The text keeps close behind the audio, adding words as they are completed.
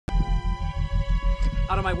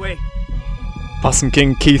Out of my way. Possum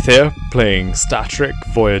King Keith here, playing Star Trek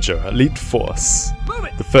Voyager Elite Force. Move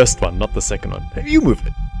it! The first one, not the second one. Hey, you move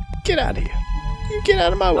it. Get out of here. You get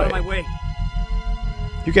out of my way. Out of my way.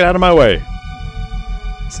 You get out of my way.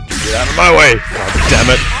 I said you get out of my way. God damn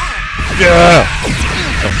it. Yeah.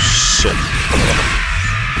 Oh shit.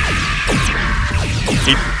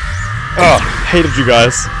 Oh, hated you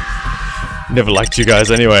guys. Never liked you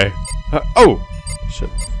guys anyway. Oh! Shit.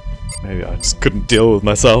 Maybe I just couldn't deal with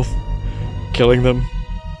myself. Killing them.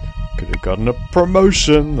 Could have gotten a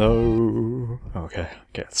promotion though. Okay,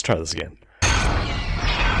 let's try this again.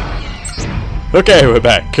 Okay, we're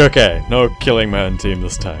back. Okay, no killing my own team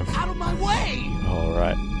this time. Out of my way!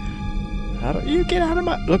 Alright. How do you get out of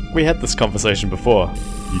my... Look, we had this conversation before.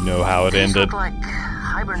 You know how it ended. Look like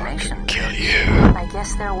hibernation. Kill you. I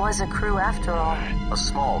guess there was a crew after all. A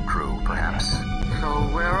small crew, perhaps. So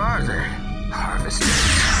where are they? Harvesting.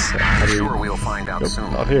 So I'm sure we'll find out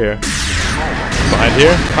soon. Not here. Behind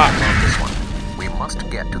here? Ha! This one. We must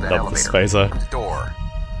get to that Love this elevator. phaser. Door.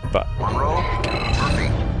 But Monroe, Murphy,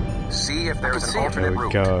 see if there's an there alternate we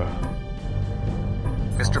route. go.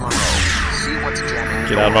 Mr. Monroe, see what's jamming.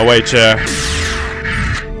 Get out of my way, chair.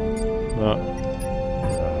 No.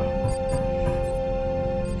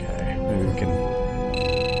 Okay, maybe we can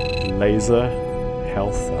laser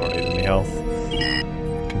health. I don't need any health.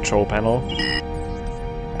 Control panel.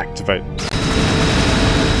 Activate.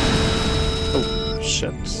 Oh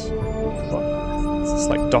shit! What? Is this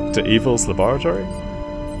like Dr. Evil's laboratory?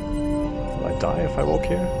 Will I die if I walk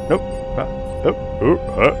here? Nope. Nope.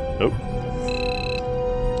 Nope.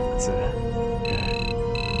 That's it. Okay.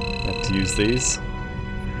 I have to use these.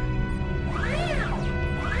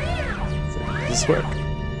 Does this work?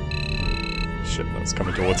 Shit, that's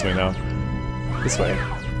coming towards me now. This way.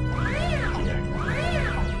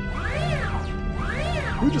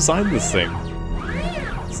 Who designed this thing?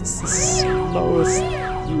 This is the slowest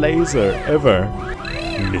laser ever.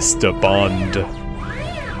 Mr. Bond,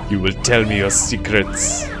 you will tell me your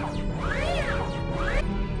secrets.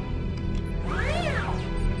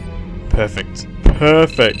 Perfect.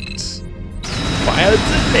 Perfect. Fire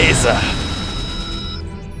the laser.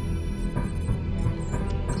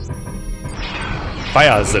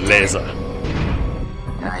 Fire the laser.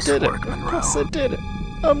 Nice Did work, it. Of Monroe. course I did it.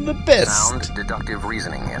 I'm the best. Sound deductive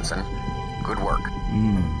reasoning, Hanson. Good work.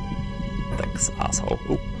 Thanks, asshole.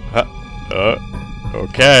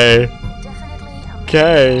 Okay.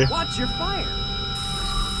 Okay. Watch your fire!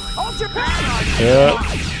 Hold your back! Yeah.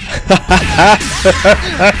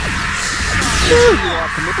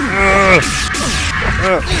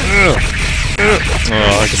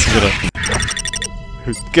 Oh, I guess I'm gonna...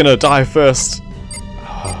 Who's gonna die first?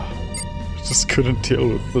 Just couldn't deal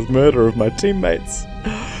with the murder of my teammates.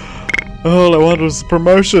 All I wanted was a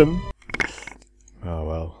promotion. Oh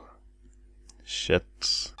well. Shit.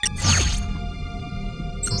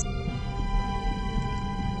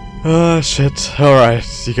 Ah, shit. Alright,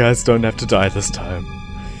 you guys don't have to die this time.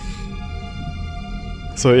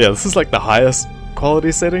 So yeah, this is like the highest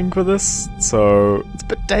quality setting for this, so it's a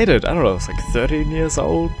bit dated. I don't know, it's like 13 years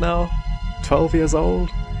old now? 12 years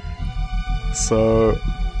old? So...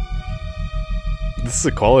 this is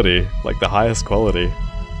a quality, like the highest quality.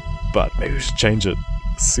 But maybe we should change it.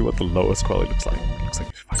 See what the lowest quality looks like. It looks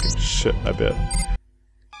like fucking shit, I bet.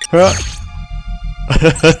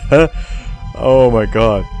 Oh my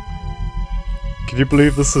god. Can you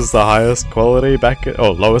believe this is the highest quality back in,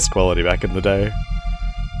 lowest quality back in the day?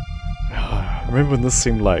 I remember when this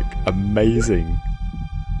seemed like amazing.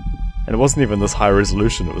 And it wasn't even this high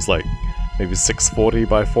resolution, it was like maybe 640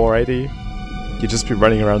 by 480. You'd just be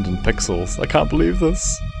running around in pixels. I can't believe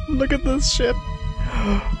this. Look at this shit.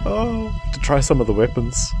 Oh, to try some of the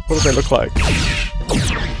weapons. What do they look like?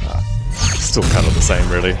 Still kind of the same,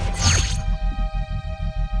 really.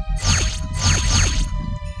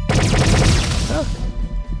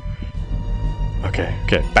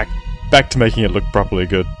 Okay, back to making it look properly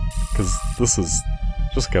good. Because this is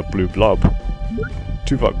just like a blue blob.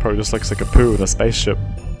 Tuvok probably just looks like a poo in a spaceship.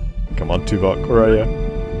 Come on, Tuvok, where are you?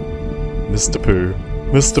 Mr. Pooh.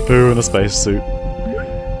 Mr. Pooh in a spacesuit.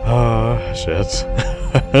 Ah, shit.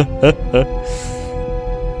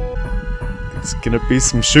 It's gonna be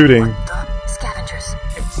some shooting. Scavengers.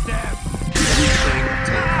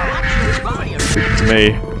 Speak to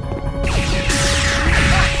me.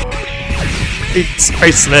 Eat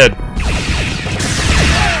space sled!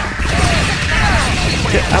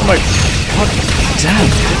 Get out of my... God damn!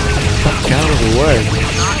 Get the fuck out of the way.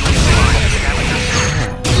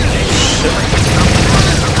 Shit.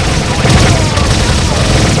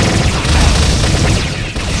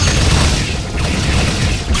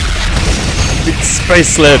 Big space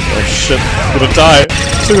sled! Oh shit, I'm gonna die!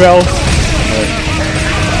 2 health!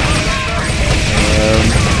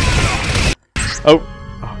 Oh!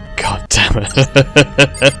 Oh god damn it!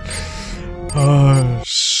 Oh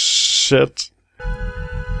shit.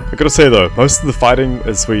 I gotta say though, most of the fighting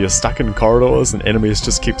is where you're stuck in corridors and enemies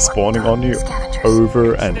just keep spawning on you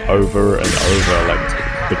over and over and over, like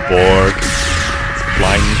the Borg,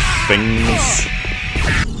 flying things.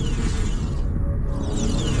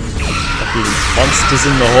 Fucking monsters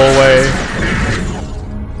in the hallway.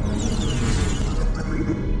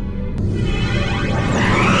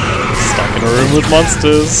 Stuck in a room with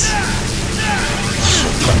monsters.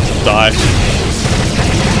 About to die.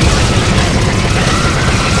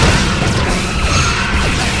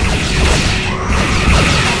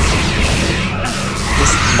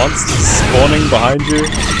 Monsters spawning behind you.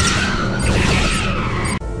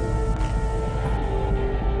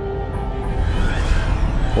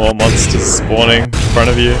 More monsters spawning in front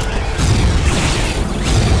of you.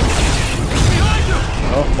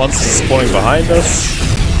 Oh, monsters spawning behind us.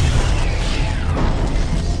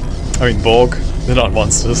 I mean Borg. They're not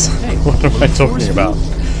monsters. What am I talking about?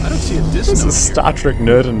 I don't see a This is Star Trek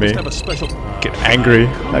nerd in me. Get angry.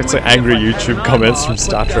 That's like angry YouTube comments from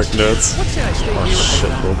Star Trek nerds. Oh shit,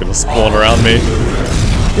 they're all gonna spawn around me.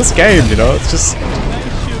 This game, you know, it's just... You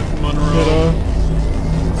know...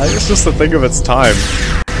 I think it's just a thing of its time.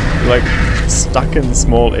 Like, stuck in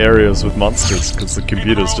small areas with monsters because the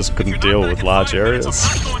computers just couldn't deal with large areas.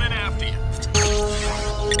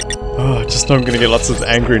 Oh, I just know I'm gonna get lots of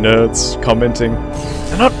angry nerds commenting.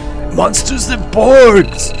 They're not monsters, they're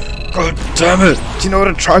Borgs! God damn it! Do you know what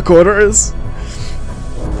a tricorder is?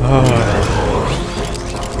 Oh.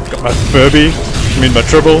 Got my Furby, I mean my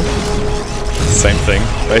Tribble. Same thing,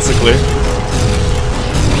 basically.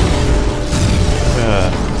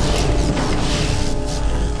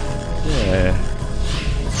 Yeah.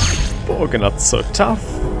 Borg are not so tough.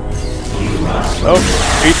 Oh,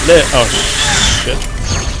 eat lit. Oh, shit.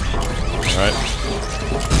 Alright.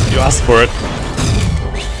 You asked for it.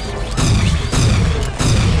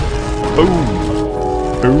 Boom!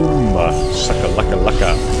 Boom! Shaka laka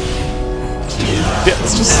laka. Yeah,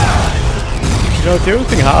 it's just... You know, the only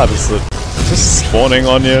thing hard is that it's just spawning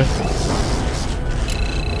on you.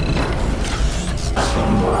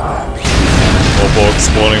 More Borg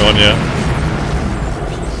spawning on you.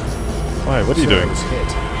 Why, what are you doing?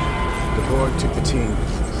 The Borg took the team.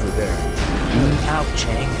 They're there. Out,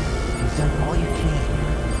 Chang. You've done all you can.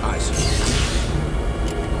 I see.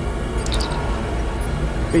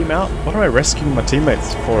 Beam out? What am I rescuing my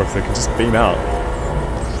teammates for if they can just beam out?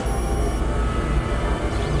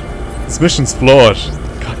 This mission's flawed.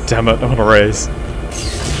 God damn it, I want to race.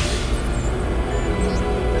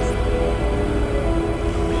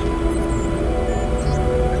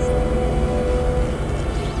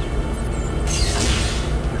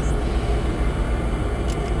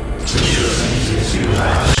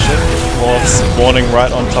 More spawning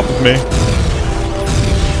right on top of me.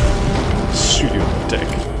 Shoot you in the dick.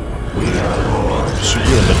 Shoot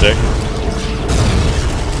you in the dick.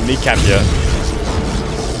 Kneecap ya.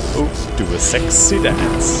 Oh, do a sexy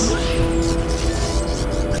dance.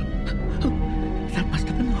 That must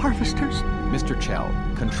have been the harvesters. Mr. Chell,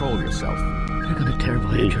 control yourself. They're gonna tear Hey,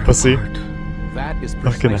 Voyager pussy. apart. That is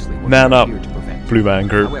Fucking precisely what man we're up, here to prevent. Blueman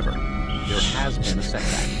group. However, there has been a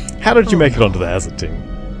setback. How did you make it onto the hazard team?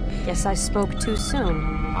 Guess I spoke too soon.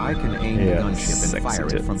 I can aim the Yeah, gunship and fire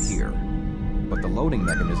it from tits. here, but the loading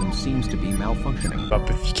mechanism seems to be malfunctioning. Up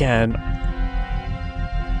if you can.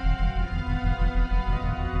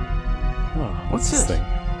 Oh, what's this thing?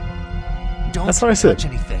 Don't That's what I said. touch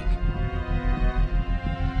anything.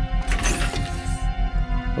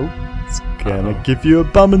 Oh, it's gonna give you a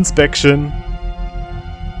bum inspection.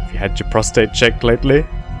 Have you had your prostate checked lately?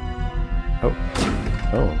 Oh.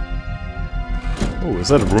 Oh. Oh, is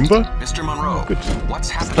that a Roomba? Mr. Monroe, Good. what's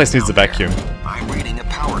happening? This place needs a down there? vacuum. I'm reading a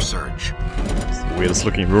power surge. It's the weirdest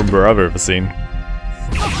looking Roomba I've ever seen.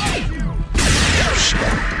 Oh.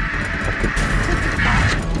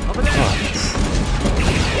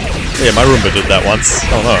 Yeah, my Roomba did that once.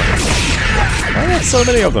 Oh no. Why do I have so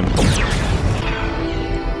many of them?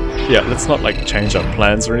 Yeah, let's not like change our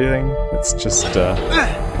plans or anything. It's just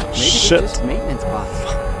shit. Maintenance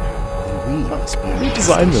bots. Who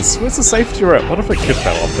designed this? Where's the safety rope? What if a kid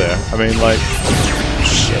fell up there? I mean, like,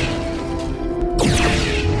 shit.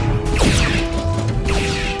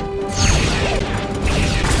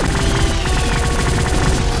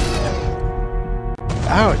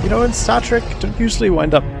 Ow, you know, in Star Trek, don't usually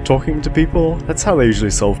wind up talking to people. That's how they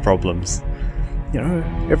usually solve problems. You know,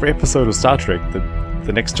 every episode of Star Trek, the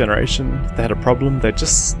the next generation, if they had a problem, they'd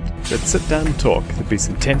sit down and talk. There'd be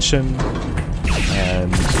some tension,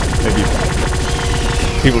 and maybe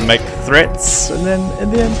people would make threats, and then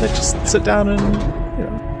in the end they'd just sit down and, you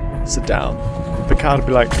know, sit down. And Picard would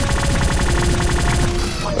be like,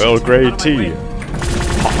 Earl Grey tea.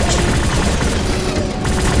 Hot.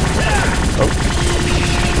 Oh.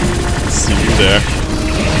 See you there.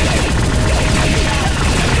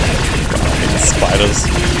 God, I hate spiders.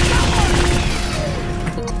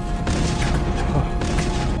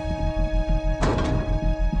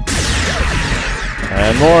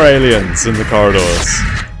 And more aliens in the corridors.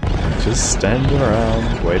 Just standing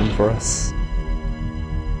around, waiting for us.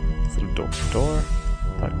 Is it a door?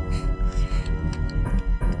 No.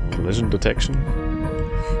 Collision detection.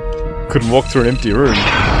 Couldn't walk through an empty room.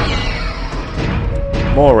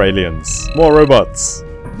 More aliens. More robots.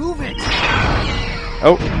 Move it!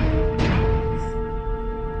 Oh.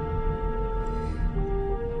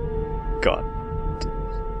 God.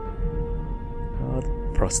 Oh, the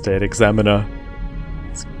prostate examiner.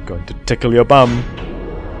 It's going to tickle your bum.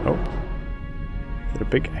 Oh. Is it a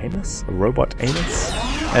big anus? A robot anus?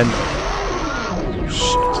 And... oh,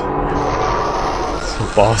 shit. It's the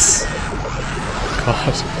boss.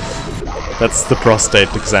 God. That's the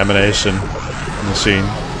prostate examination machine.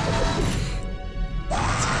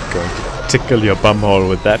 It's going to tickle your bumhole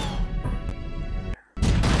with that.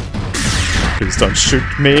 Please don't shoot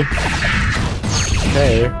me.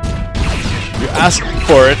 Okay. You asked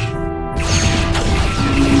for it.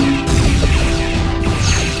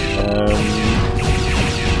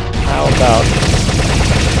 How about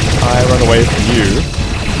I run away from you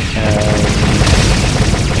and...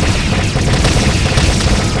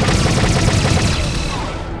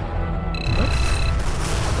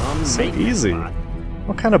 so easy.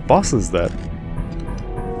 What kind of boss is that?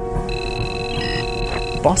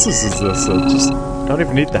 Bosses is this? Just don't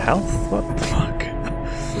even need the health? What the fuck?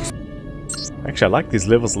 Actually, I like these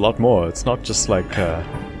levels a lot more. It's not just like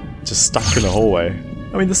just stuck in a hallway.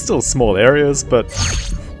 I mean, there's still small areas, but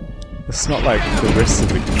it's not like the rest of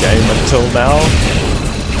the game until now.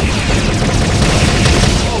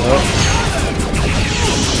 Oh.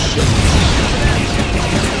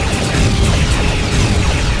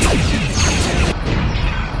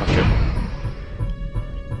 Okay.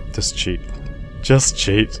 Just cheat. Just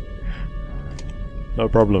cheat. No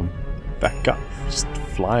problem. Back up. Just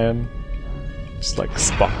flying. Just like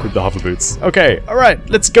Spock with the hover boots. Okay, alright,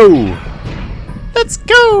 let's go! Let's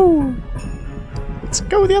go! Let's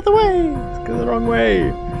go the other way! Let's go the wrong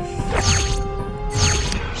way!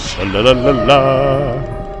 Sha-la-la-la-la!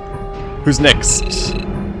 Who's next?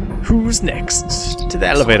 Who's next? To the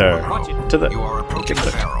elevator! To the... You are approaching the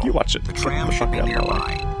barrel. You watch it. The tram should be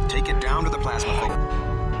nearby. Take it down to the plasma thing.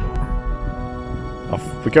 Off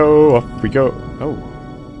we go, off we go. Oh.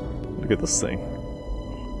 Look at this thing.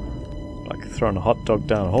 Like throwing a hot dog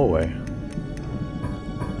down a hallway.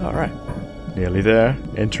 Alright. Nearly there.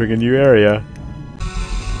 Entering a new area.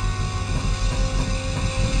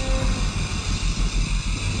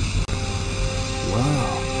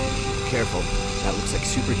 Whoa. Careful. That looks like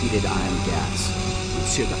superheated ion gas. It'll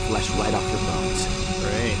sear the flesh right off your bones.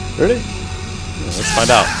 Great. Really? Yeah, let's find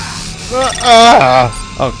out.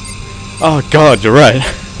 Oh. Oh god, you're right.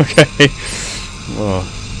 Okay. Oh,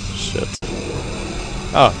 shit.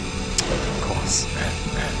 Oh. Of course.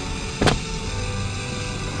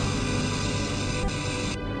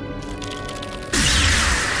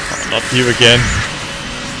 Oh, not you again.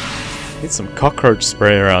 Need some cockroach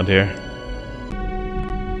spray around here.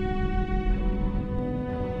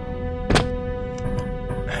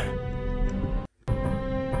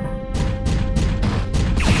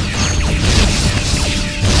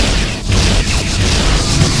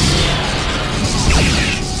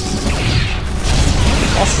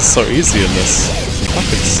 This is so easy in this.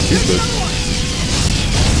 Fucking stupid.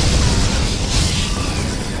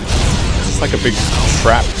 It's like a big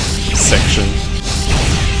trap section.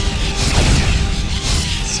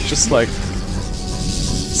 It's just like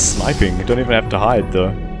sniping. You don't even have to hide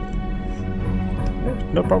though.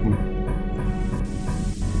 No problem.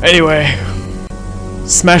 Anyway,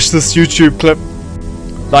 smash this YouTube clip.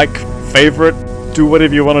 Like, favorite, do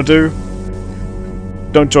whatever you want to do.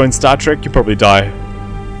 Don't join Star Trek, you probably die.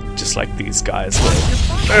 Just like these guys will.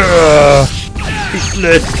 Oh,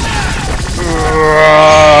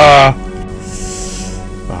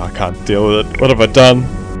 I can't deal with it. What have I done?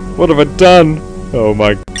 What have I done? Oh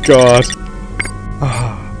my god.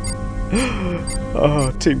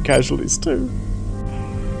 Oh, team casualties too.